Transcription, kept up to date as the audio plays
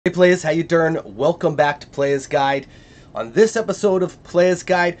Hey Playas, how you doing? Welcome back to Playas Guide. On this episode of Playas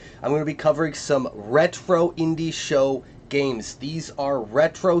Guide, I'm going to be covering some retro indie show games. These are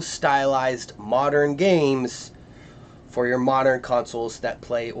retro stylized modern games for your modern consoles that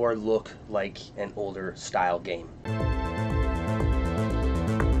play or look like an older style game.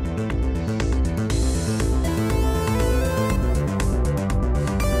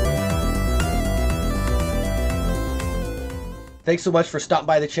 Thanks so much for stopping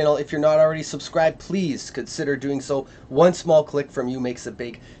by the channel. If you're not already subscribed, please consider doing so. One small click from you makes a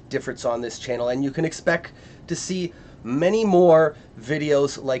big difference on this channel, and you can expect to see many more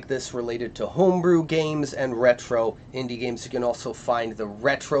videos like this related to homebrew games and retro indie games. You can also find the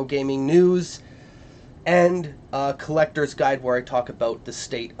retro gaming news and a collector's guide where I talk about the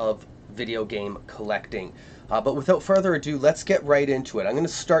state of video game collecting. But without further ado, let's get right into it. I'm going to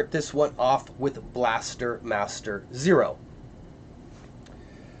start this one off with Blaster Master Zero.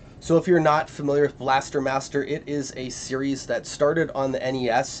 So if you're not familiar with Blaster Master, it is a series that started on the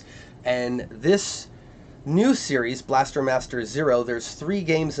NES, and this new series, Blaster Master Zero, there's 3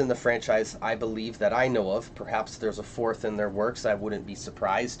 games in the franchise, I believe, that I know of. Perhaps there's a 4th in their works, I wouldn't be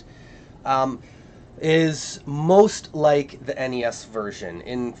surprised. Is most like the NES version.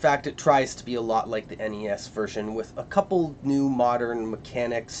 In fact, it tries to be a lot like the NES version with a couple new modern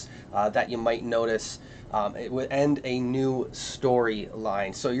mechanics that you might notice. And a new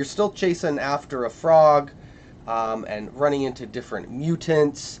storyline. So you're still chasing after a frog and running into different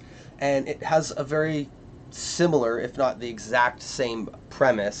mutants, and it has a very similar, if not the exact same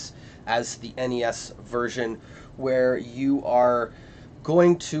premise as the NES version, where you are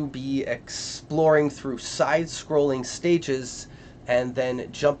going to be exploring through side-scrolling stages and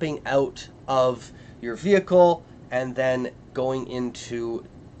then jumping out of your vehicle and then going into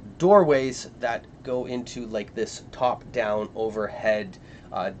doorways that go into like this top-down overhead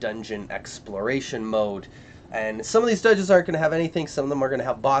dungeon exploration mode. And some of these dungeons aren't going to have anything, some of them are going to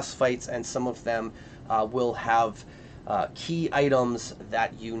have boss fights, and some of them will have key items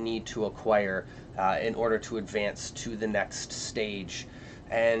that you need to acquire in order to advance to the next stage.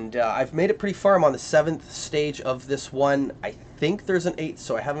 And I've made it pretty far. I'm on the 7th stage of this one. I think there's an 8th,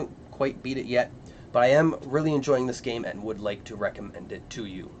 so I haven't quite beat it yet, but I am really enjoying this game and would like to recommend it to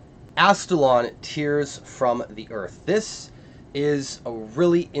you. Astlon, Tears from the Earth. This is a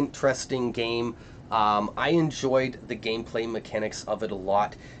really interesting game. I enjoyed the gameplay mechanics of it a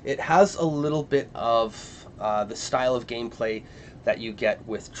lot. It has a little bit of the style of gameplay that you get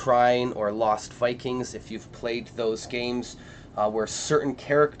with Trine or Lost Vikings if you've played those games, where certain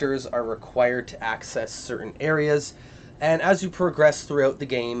characters are required to access certain areas. And as you progress throughout the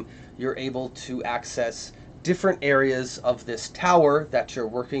game, you're able to access different areas of this tower that you're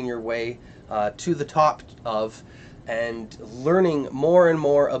working your way to the top of, and learning more and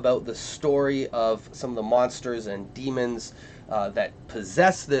more about the story of some of the monsters and demons that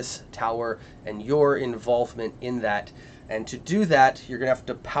possess this tower and your involvement in that. And to do that, you're going to have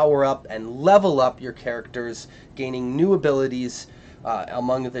to power up and level up your characters, gaining new abilities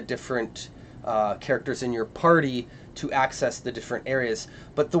among the different characters in your party to access the different areas.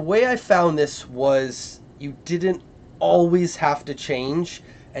 But the way I found this was you didn't always have to change,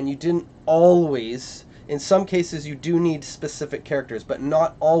 and you didn't always, in some cases you do need specific characters, but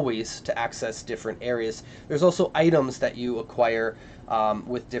not always to access different areas. There's also items that you acquire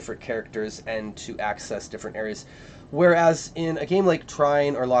with different characters and to access different areas. Whereas in a game like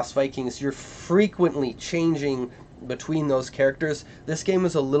Trine or Lost Vikings, you're frequently changing between those characters. This game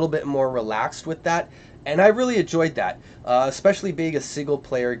is a little bit more relaxed with that, and I really enjoyed that, especially being a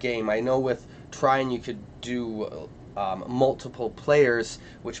single-player game. I know with Trine you could do multiple players,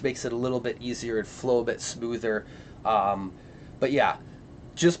 which makes it a little bit easier and flow a bit smoother. But yeah,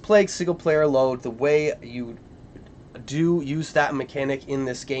 just playing single player load, the way you do use that mechanic in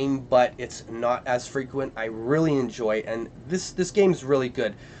this game, but it's not as frequent, I really enjoy, and this game's really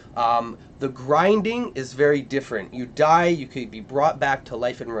good. The grinding is very different. You die, you could be brought back to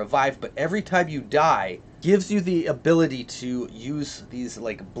life and revived, but every time you die gives you the ability to use these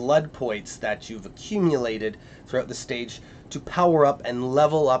like blood points that you've accumulated throughout the stage to power up and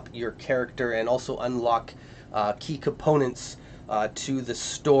level up your character, and also unlock key components to the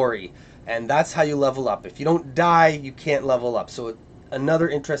story. And that's how you level up. If you don't die, you can't level up. So another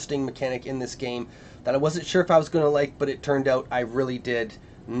interesting mechanic in this game that I wasn't sure if I was going to like, but it turned out I really did.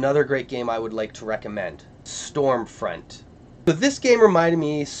 Another great game I would like to recommend. Stormfront. So this game reminded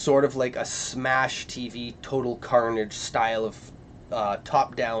me sort of like a Smash TV Total Carnage style of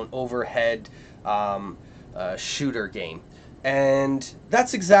top-down overhead shooter game. And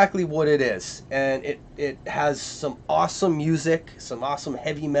that's exactly what it is. And it has some awesome music, some awesome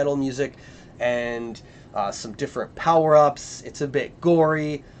heavy metal music, and some different power-ups. It's a bit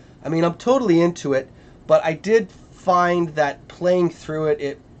gory. I mean, I'm totally into it, but I did find that playing through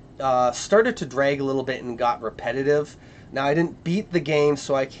it, started to drag a little bit and got repetitive. Now, I didn't beat the game,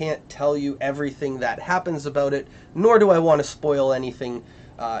 so I can't tell you everything that happens about it, nor do I want to spoil anything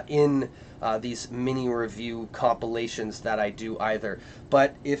in these mini review compilations that I do either.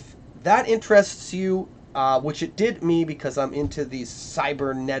 But if that interests you, which it did me because I'm into these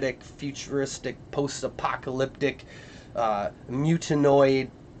cybernetic, futuristic, post-apocalyptic, mutanoid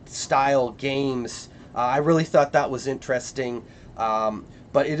style games, I really thought that was interesting.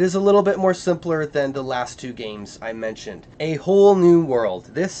 But it is a little bit more simpler than the last two games I mentioned. A Whole New World.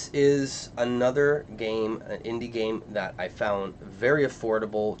 This is another game, an indie game that I found very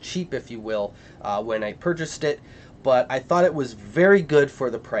affordable, cheap if you will, when I purchased it. But I thought it was very good for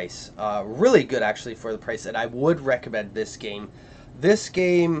the price. Really good actually for the price, and I would recommend this game. This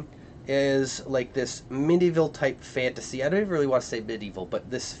game is like this medieval type fantasy. I don't even really want to say medieval, but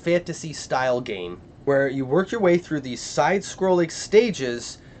this fantasy style game where you work your way through these side-scrolling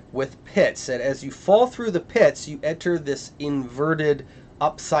stages with pits, and as you fall through the pits, you enter this inverted,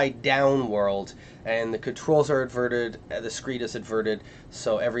 upside-down world, and the controls are inverted, the screen is inverted,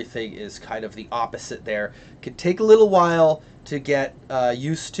 so everything is kind of the opposite there. It could take a little while to get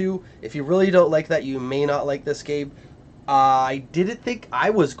used to. If you really don't like that, you may not like this game. I didn't think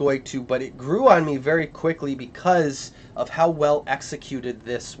I was going to, but it grew on me very quickly because of how well executed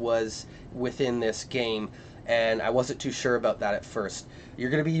this was within this game, and I wasn't too sure about that at first. You're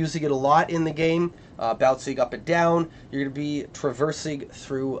going to be using it a lot in the game, bouncing up and down. You're going to be traversing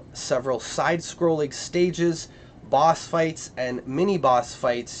through several side-scrolling stages, boss fights, and mini-boss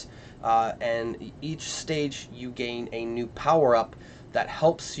fights, and each stage you gain a new power-up that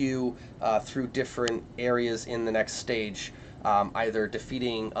helps you through different areas in the next stage, either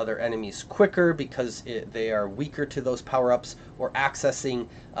defeating other enemies quicker because they are weaker to those power-ups, or accessing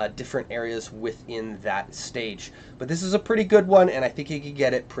different areas within that stage. But this is a pretty good one, and I think you can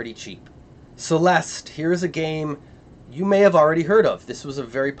get it pretty cheap. Celeste, here's a game you may have already heard of. This was a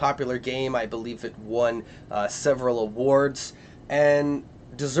very popular game. I believe it won several awards, and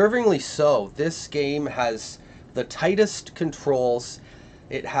deservingly so. This game has the tightest controls.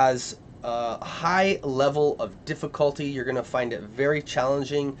 It has a high level of difficulty. You're going to find it very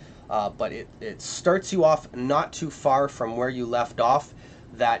challenging, but it starts you off not too far from where you left off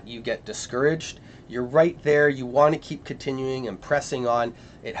that you get discouraged. You're right there. You want to keep continuing and pressing on.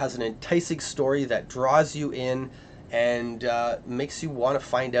 It has an enticing story that draws you in and makes you want to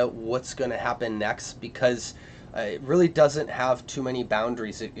find out what's going to happen next, because it really doesn't have too many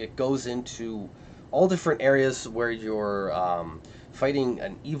boundaries. It goes into all different areas where you're fighting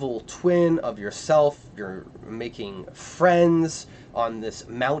an evil twin of yourself. You're making friends on this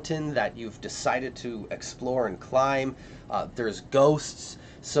mountain that you've decided to explore and climb. There's ghosts.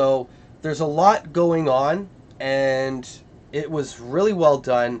 So there's a lot going on, and it was really well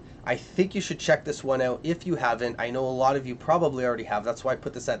done. I think you should check this one out if you haven't. I know a lot of you probably already have. That's why I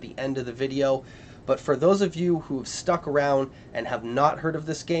put this at the end of the video. But for those of you who have stuck around and have not heard of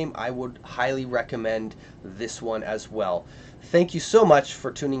this game, I would highly recommend this one as well. Thank you so much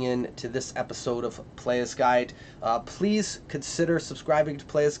for tuning in to this episode of Playas Guide. Please consider subscribing to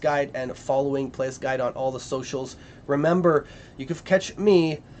Playas Guide and following Playas Guide on all the socials. Remember, you can catch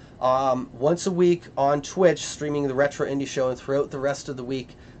me once a week on Twitch streaming the Retro Indie Show, and throughout the rest of the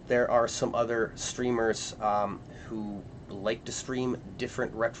week there are some other streamers who like to stream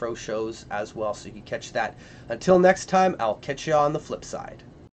different retro shows as well, so you can catch that. Until next time, I'll catch you on the flip side.